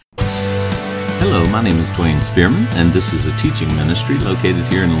Hello, my name is Dwayne Spearman, and this is a teaching ministry located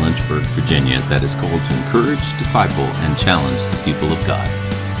here in Lynchburg, Virginia, that is called to encourage, disciple, and challenge the people of God.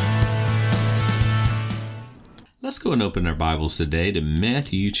 Let's go and open our Bibles today to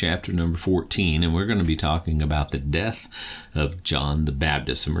Matthew chapter number 14, and we're going to be talking about the death of John the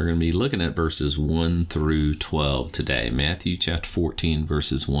Baptist, and we're going to be looking at verses 1 through 12 today. Matthew chapter 14,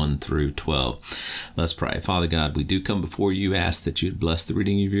 verses 1 through 12. Let's pray. Father God, we do come before you, ask that you would bless the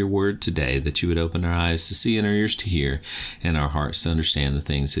reading of your word today, that you would open our eyes to see and our ears to hear, and our hearts to understand the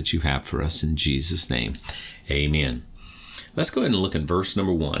things that you have for us in Jesus' name. Amen. Let's go ahead and look at verse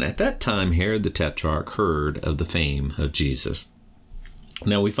number 1. At that time, Herod the Tetrarch heard of the fame of Jesus.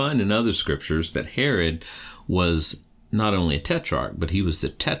 Now, we find in other scriptures that Herod was not only a tetrarch, but he was the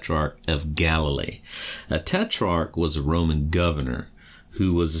tetrarch of Galilee. A tetrarch was a Roman governor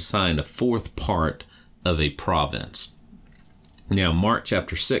who was assigned a fourth part of a province. Now, Mark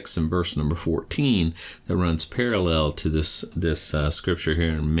chapter 6 and verse number 14, that runs parallel to this scripture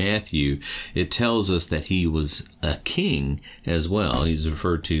here in Matthew, it tells us that he was a king as well. He's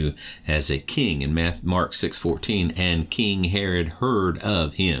referred to as a king in Mark 6:14, and King Herod heard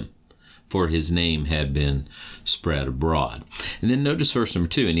of him, for his name had been spread abroad. And then notice verse number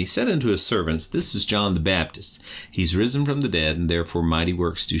 2, and he said unto his servants, This is John the Baptist. He's risen from the dead, and therefore mighty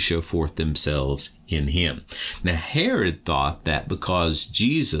works do show forth themselves in him. Now Herod thought that because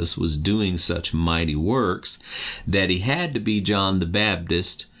Jesus was doing such mighty works, that he had to be John the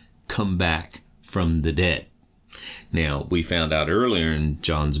Baptist come back from the dead. Now, we found out earlier in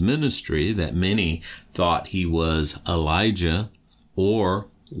John's ministry that many thought he was Elijah or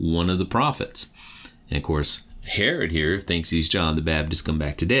one of the prophets. And of course, Herod here thinks he's John the Baptist come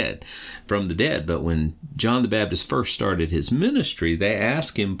back from the dead. But when John the Baptist first started his ministry, they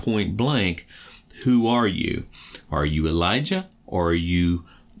asked him point blank, who are you? Are you Elijah or are you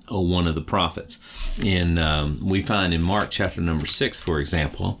one of the prophets? And we find in Mark chapter number 6, for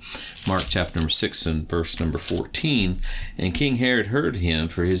example, Mark chapter number 6 and verse number 14, and King Herod heard him,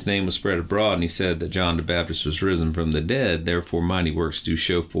 for his name was spread abroad, and he said that John the Baptist was risen from the dead, therefore mighty works do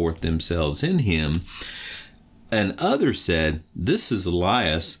show forth themselves in him. And others said, This is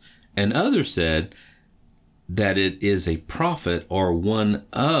Elias, and others said that it is a prophet or one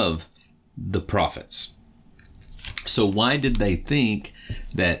of the prophets. So why did they think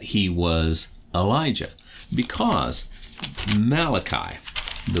that he was Elijah? Because Malachi,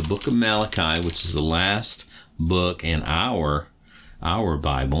 the book of Malachi, which is the last book in our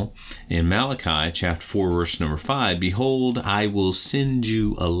Bible, in Malachi chapter 4, verse number 5, Behold, I will send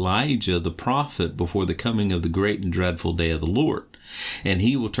you Elijah the prophet before the coming of the great and dreadful day of the Lord. And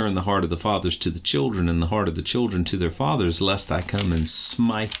he will turn the heart of the fathers to the children, and the heart of the children to their fathers, lest I come and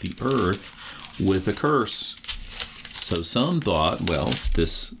smite the earth with a curse. So some thought, well,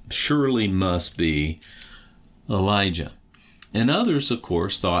 this surely must be Elijah. And others, of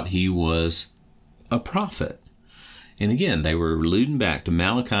course, thought he was a prophet. And again, they were alluding back to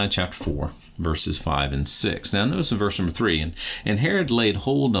Malachi chapter 4, verses 5 and 6. Now notice in verse number 3, and Herod laid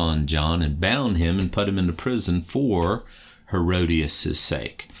hold on John and bound him and put him into prison for Herodias'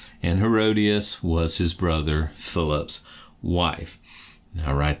 sake. And Herodias was his brother Philip's wife.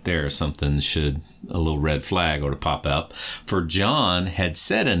 Now right there, a little red flag ought to pop up. For John had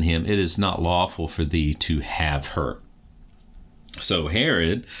said unto him, It is not lawful for thee to have her. So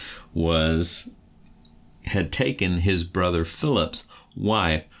Herod had taken his brother Philip's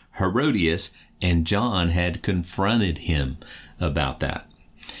wife, Herodias, and John had confronted him about that.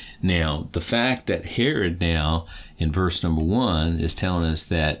 Now, the fact that Herod now, in verse number 1, is telling us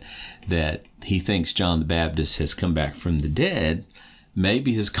that he thinks John the Baptist has come back from the dead,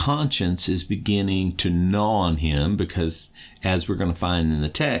 maybe his conscience is beginning to gnaw on him because, as we're going to find in the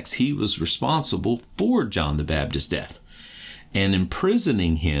text, he was responsible for John the Baptist's death and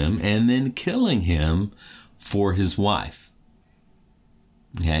imprisoning him and then killing him for his wife.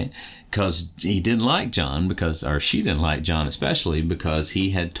 Okay? Because he didn't like John, or she didn't like John especially, because he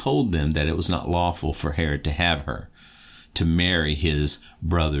had told them that it was not lawful for Herod to have her, to marry his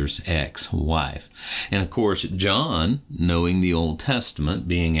brother's ex-wife. And of course, John, knowing the Old Testament,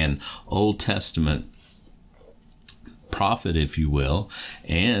 being an Old Testament prophet, if you will,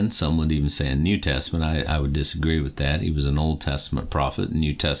 and some would even say a New Testament. I would disagree with that. He was an Old Testament prophet.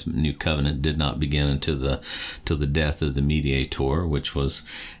 New Testament, New Covenant did not begin until the death of the mediator, which was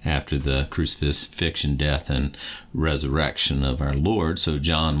after the crucifixion, death, and resurrection of our Lord. So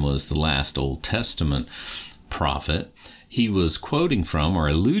John was the last Old Testament prophet. He was quoting from or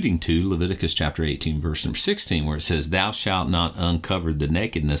alluding to Leviticus chapter 18, verse number 16, where it says, Thou shalt not uncover the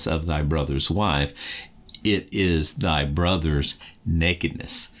nakedness of thy brother's wife. It is thy brother's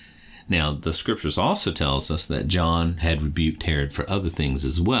nakedness. Now, the scriptures also tells us that John had rebuked Herod for other things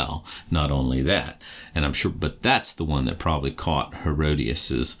as well. Not only that, and I'm sure, but that's the one that probably caught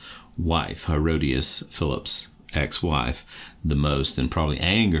Herodias's wife, Herodias, Philip's ex-wife, the most, and probably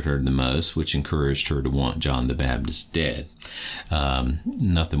angered her the most, which encouraged her to want John the Baptist dead.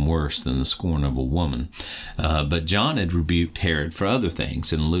 Nothing worse than the scorn of a woman. But John had rebuked Herod for other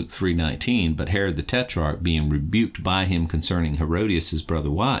things in Luke 3:19. But Herod the Tetrarch, being rebuked by him concerning Herodias, his brother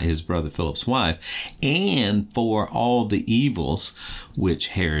Philip's wife, and for all the evils which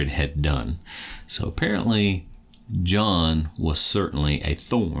Herod had done. So apparently, John was certainly a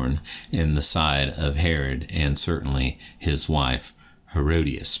thorn in the side of Herod and certainly his wife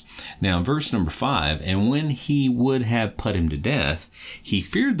Herodias. Now, in verse number 5, and when he would have put him to death, he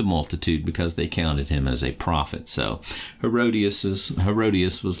feared the multitude because they counted him as a prophet. So Herodias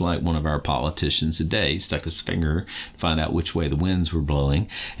was like one of our politicians today. He stuck his finger to find out which way the winds were blowing,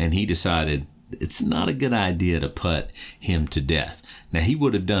 and he decided it's not a good idea to put him to death. Now, he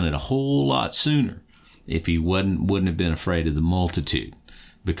would have done it a whole lot sooner if he wouldn't have been afraid of the multitude,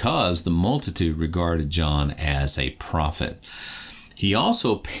 because the multitude regarded John as a prophet. He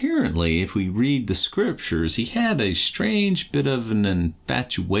also apparently, if we read the scriptures, he had a strange bit of an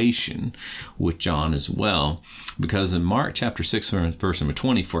infatuation with John as well, because in Mark chapter 6, verse number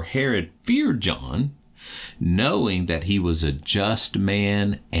 20, for Herod feared John, knowing that he was a just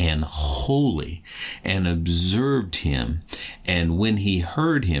man and holy, and observed him. And when he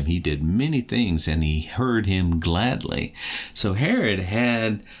heard him, he did many things, and he heard him gladly. So Herod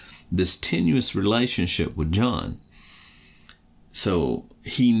had this tenuous relationship with John. So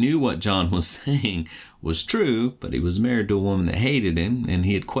he knew what John was saying was true, but he was married to a woman that hated him, and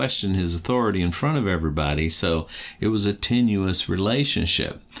he had questioned his authority in front of everybody. So it was a tenuous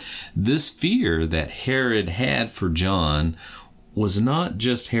relationship. This fear that Herod had for John was not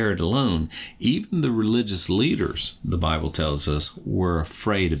just Herod alone. Even the religious leaders, the Bible tells us, were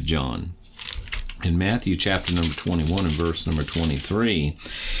afraid of John. In Matthew chapter number 21 and verse number 23,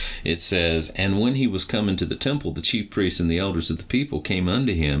 it says, and when he was come into the temple, the chief priests and the elders of the people came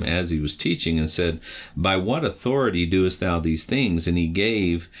unto him as he was teaching, and said, by what authority doest thou these things? And who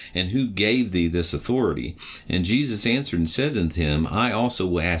gave thee this authority? And Jesus answered and said unto him, I also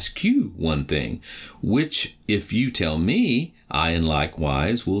will ask you one thing, which if you tell me, I in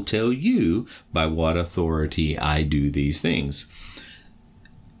likewise will tell you by what authority I do these things.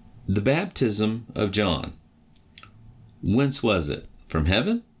 The baptism of John, whence was it? From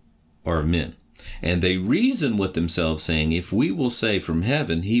heaven or of men? And they reasoned with themselves, saying, if we will say from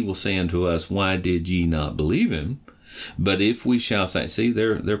heaven, he will say unto us, why did ye not believe him? But if we shall say, see,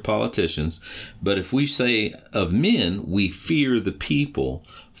 they're politicians, but if we say of men, we fear the people,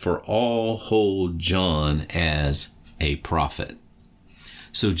 for all hold John as a prophet.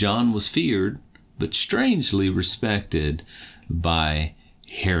 So John was feared, but strangely respected by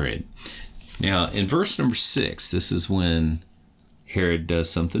Herod. Now, in verse number 6, this is when Herod does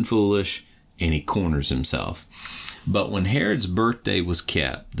something foolish and he corners himself. But when Herod's birthday was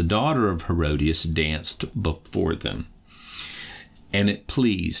kept, the daughter of Herodias danced before them, and it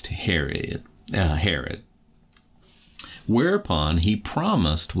pleased Herod. Whereupon he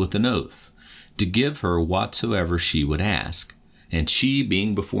promised with an oath to give her whatsoever she would ask. And she,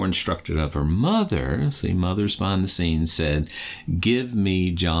 being before instructed of her mother, see, mother's behind the scenes, said, give me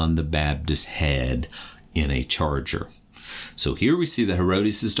John the Baptist's head in a charger. So here we see that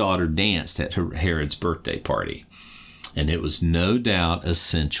Herodias' daughter danced at Herod's birthday party. And it was no doubt a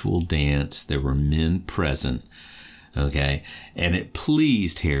sensual dance. There were men present. Okay. And it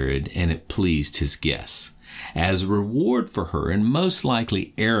pleased Herod, and it pleased his guests. As a reward for her, and most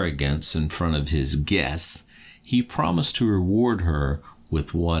likely arrogance in front of his guests, he promised to reward her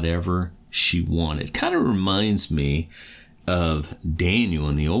with whatever she wanted. Kind of reminds me of Daniel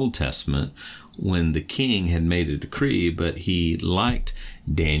in the Old Testament, when the king had made a decree, but he liked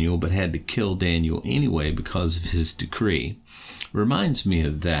Daniel, but had to kill Daniel anyway because of his decree. Reminds me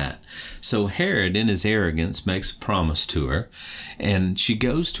of that. So Herod, in his arrogance, makes a promise to her, and she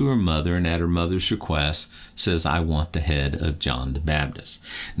goes to her mother, and at her mother's request says, I want the head of John the Baptist.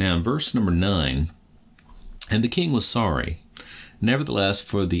 Now in verse number 9, and the king was sorry. Nevertheless,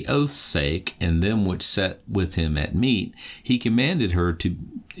 for the oath's sake, and them which sat with him at meat, he commanded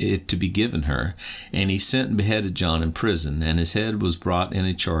it to be given her. And he sent and beheaded John in prison, and his head was brought in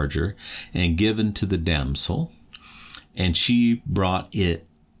a charger, and given to the damsel, and she brought it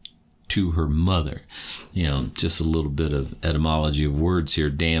to her mother. You know, just a little bit of etymology of words here.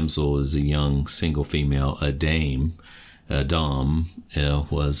 Damsel is a young single female. A dame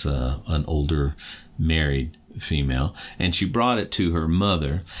was an older married female, and she brought it to her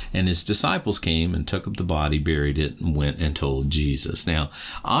mother, and his disciples came and took up the body, buried it, and went and told Jesus. Now,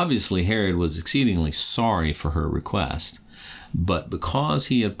 obviously, Herod was exceedingly sorry for her request, but because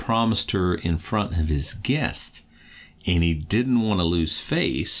he had promised her in front of his guests, and he didn't want to lose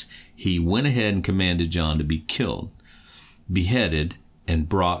face, he went ahead and commanded John to be killed, beheaded, and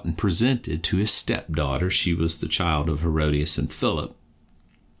brought and presented to his stepdaughter. She was the child of Herodias and Philip,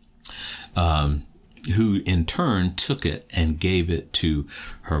 who in turn took it and gave it to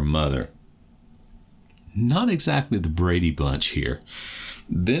her mother. Not exactly the Brady Bunch here.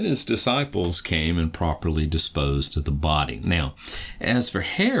 Then his disciples came and properly disposed of the body. Now, as for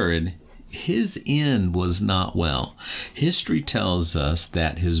Herod, his end was not well. History tells us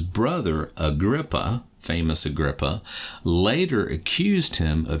that his brother Agrippa, famous Agrippa, later accused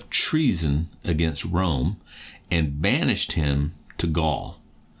him of treason against Rome and banished him to Gaul.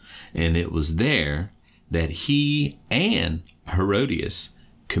 And it was there that he and Herodias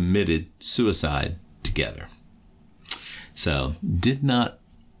committed suicide together. So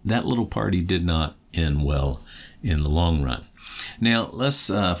that little party did not end well in the long run. Now, let's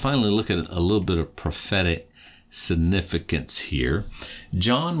finally look at a little bit of prophetic significance here.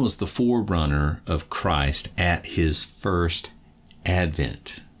 John was the forerunner of Christ at his first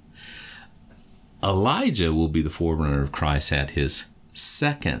advent. Elijah will be the forerunner of Christ at his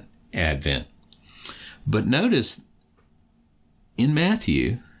second advent. But notice in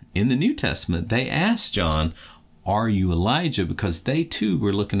Matthew, in the New Testament, they asked John, "Are you Elijah?" Because they too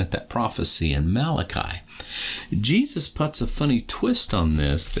were looking at that prophecy in Malachi. Jesus puts a funny twist on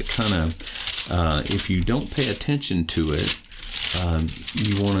this that kind of, if you don't pay attention to it,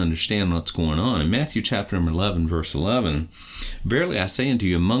 you won't understand what's going on. In Matthew chapter number 11, verse 11, "Verily I say unto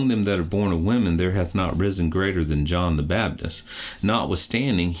you, among them that are born of women, there hath not risen greater than John the Baptist.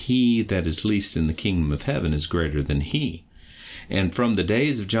 Notwithstanding, he that is least in the kingdom of heaven is greater than he. And from the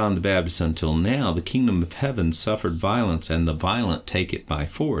days of John the Baptist until now, the kingdom of heaven suffered violence, and the violent take it by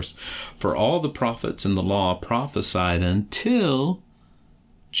force. For all the prophets and the law prophesied until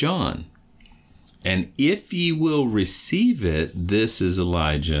John. And if ye will receive it, this is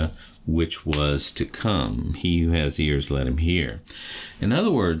Elijah, which was to come. He who has ears, let him hear." In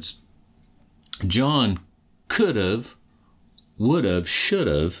other words, John could have, would have, should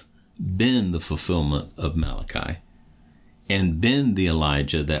have been the fulfillment of Malachi and been the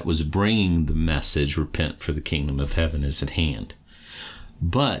Elijah that was bringing the message, repent for the kingdom of heaven is at hand.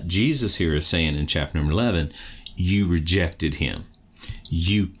 But Jesus here is saying in chapter number 11, you rejected him,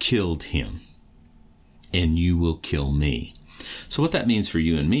 you killed him, and you will kill me. So what that means for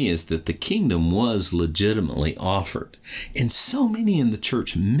you and me is that the kingdom was legitimately offered. And so many in the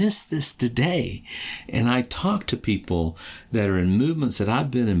church miss this today. And I talk to people that are in movements that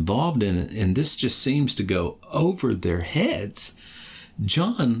I've been involved in, and this just seems to go over their heads.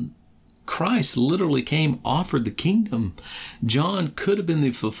 Christ literally came, offered the kingdom. John could have been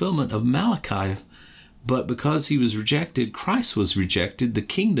the fulfillment of Malachi, but because he was rejected, Christ was rejected, the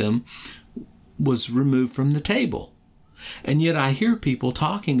kingdom was removed from the table. And yet I hear people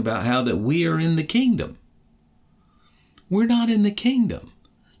talking about how that we are in the kingdom. We're not in the kingdom.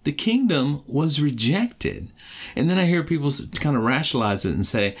 The kingdom was rejected. And then I hear people kind of rationalize it and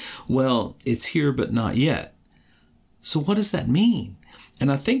say, well, it's here but not yet. So what does that mean?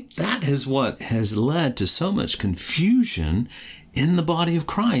 And I think that is what has led to so much confusion in the body of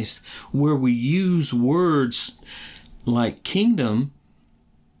Christ, where we use words like kingdom,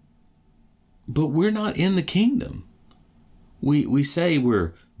 but we're not in the kingdom. We say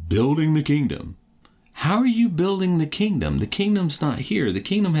we're building the kingdom. How are you building the kingdom? The kingdom's not here. The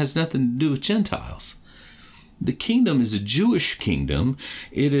kingdom has nothing to do with Gentiles. The kingdom is a Jewish kingdom.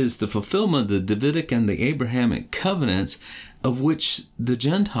 It is the fulfillment of the Davidic and the Abrahamic covenants, of which the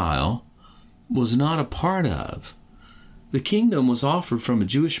Gentile was not a part of. The kingdom was offered from a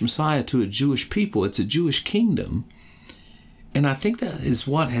Jewish Messiah to a Jewish people. It's a Jewish kingdom. And I think that is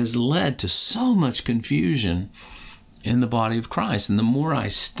what has led to so much confusion in the body of Christ. And the more I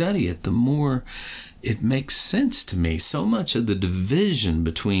study it, the more it makes sense to me. So much of the division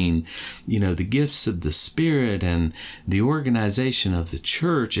between, the gifts of the Spirit and the organization of the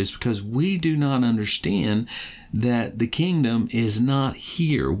church is because we do not understand that the kingdom is not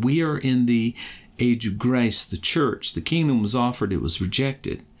here. We are in the age of grace, the church. The kingdom was offered, it was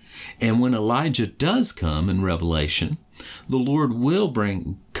rejected. And when Elijah does come in Revelation, the Lord will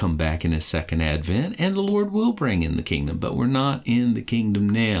come back in his second advent, and the Lord will bring in the kingdom, but we're not in the kingdom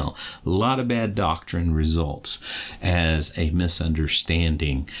now. A lot of bad doctrine results as a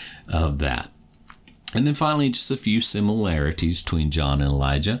misunderstanding of that. And then finally, just a few similarities between John and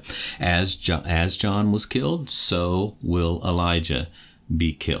Elijah. As John was killed, so will Elijah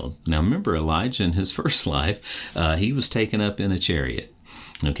be killed. Now remember, Elijah in his first life, he was taken up in a chariot.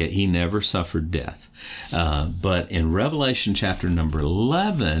 Okay, he never suffered death. But in Revelation chapter number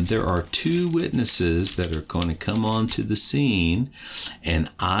 11, there are two witnesses that are going to come onto the scene.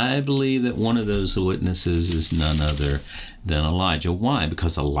 And I believe that one of those witnesses is none other than Elijah. Why?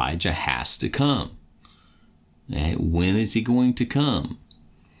 Because Elijah has to come. When is he going to come?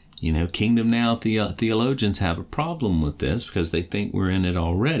 You know, Kingdom Now theologians have a problem with this because they think we're in it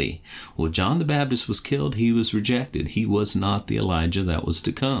already. Well, John the Baptist was killed. He was rejected. He was not the Elijah that was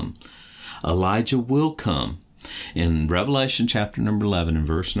to come. Elijah will come. In Revelation chapter number 11 and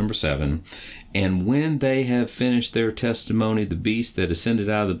verse number 7, and when they have finished their testimony, the beast that ascended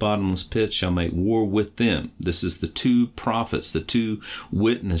out of the bottomless pit shall make war with them. This is the two prophets, the two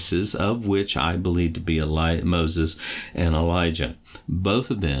witnesses, of which I believe to be Moses and Elijah. Both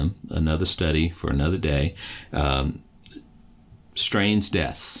of them, another study for another day, strange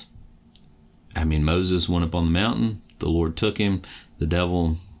deaths. I mean, Moses went up on the mountain, the Lord took him, the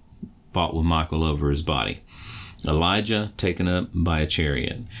devil fought with Michael over his body. Elijah taken up by a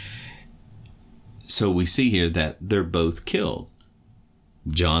chariot. So we see here that they're both killed.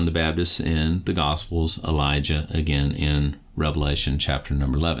 John the Baptist in the Gospels, Elijah again in Revelation chapter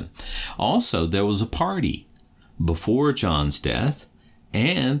number 11. Also, there was a party before John's death,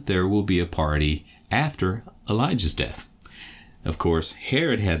 and there will be a party after Elijah's death. Of course,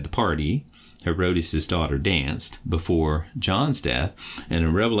 Herod had the party. Herodias' daughter danced before John's death. And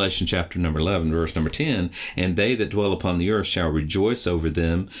in Revelation chapter number 11, verse number 10, and they that dwell upon the earth shall rejoice over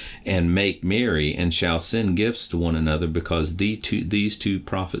them and make merry, and shall send gifts to one another, because these two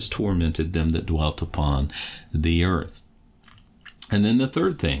prophets tormented them that dwelt upon the earth. And then the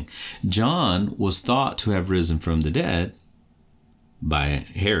third thing, John was thought to have risen from the dead by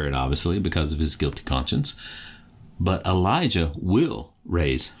Herod, obviously, because of his guilty conscience. But Elijah will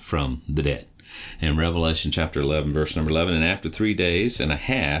raise from the dead. In Revelation chapter 11, verse number 11, and after 3 days and a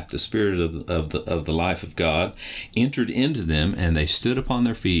half, the Spirit of the life of God entered into them, and they stood upon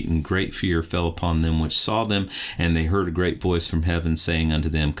their feet, and great fear fell upon them which saw them. And they heard a great voice from heaven saying unto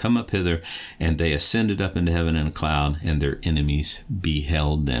them, Come up hither. And they ascended up into heaven in a cloud, and their enemies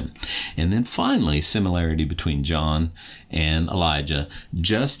beheld them. And then finally, similarity between John and Elijah.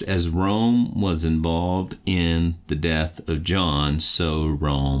 Just as Rome was involved in the death of John, so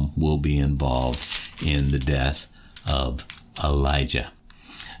Rome will be involved in the death of Elijah.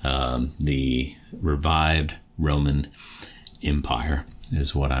 The revived Roman Empire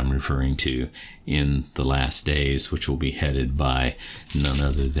is what I'm referring to in the last days, which will be headed by none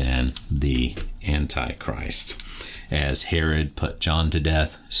other than the Antichrist. As Herod put John to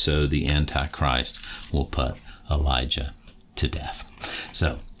death, so the Antichrist will put Elijah to death.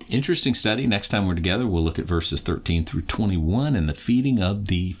 So, interesting study. Next time we're together, we'll look at verses 13 through 21 and the feeding of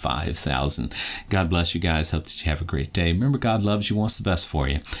the 5,000. God bless you guys. Hope that you have a great day. Remember, God loves you, wants the best for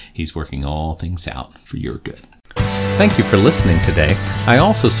you. He's working all things out for your good. Thank you for listening today. I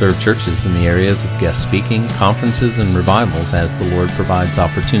also serve churches in the areas of guest speaking, conferences, and revivals as the Lord provides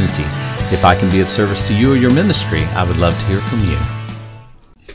opportunity. If I can be of service to you or your ministry, I would love to hear from you.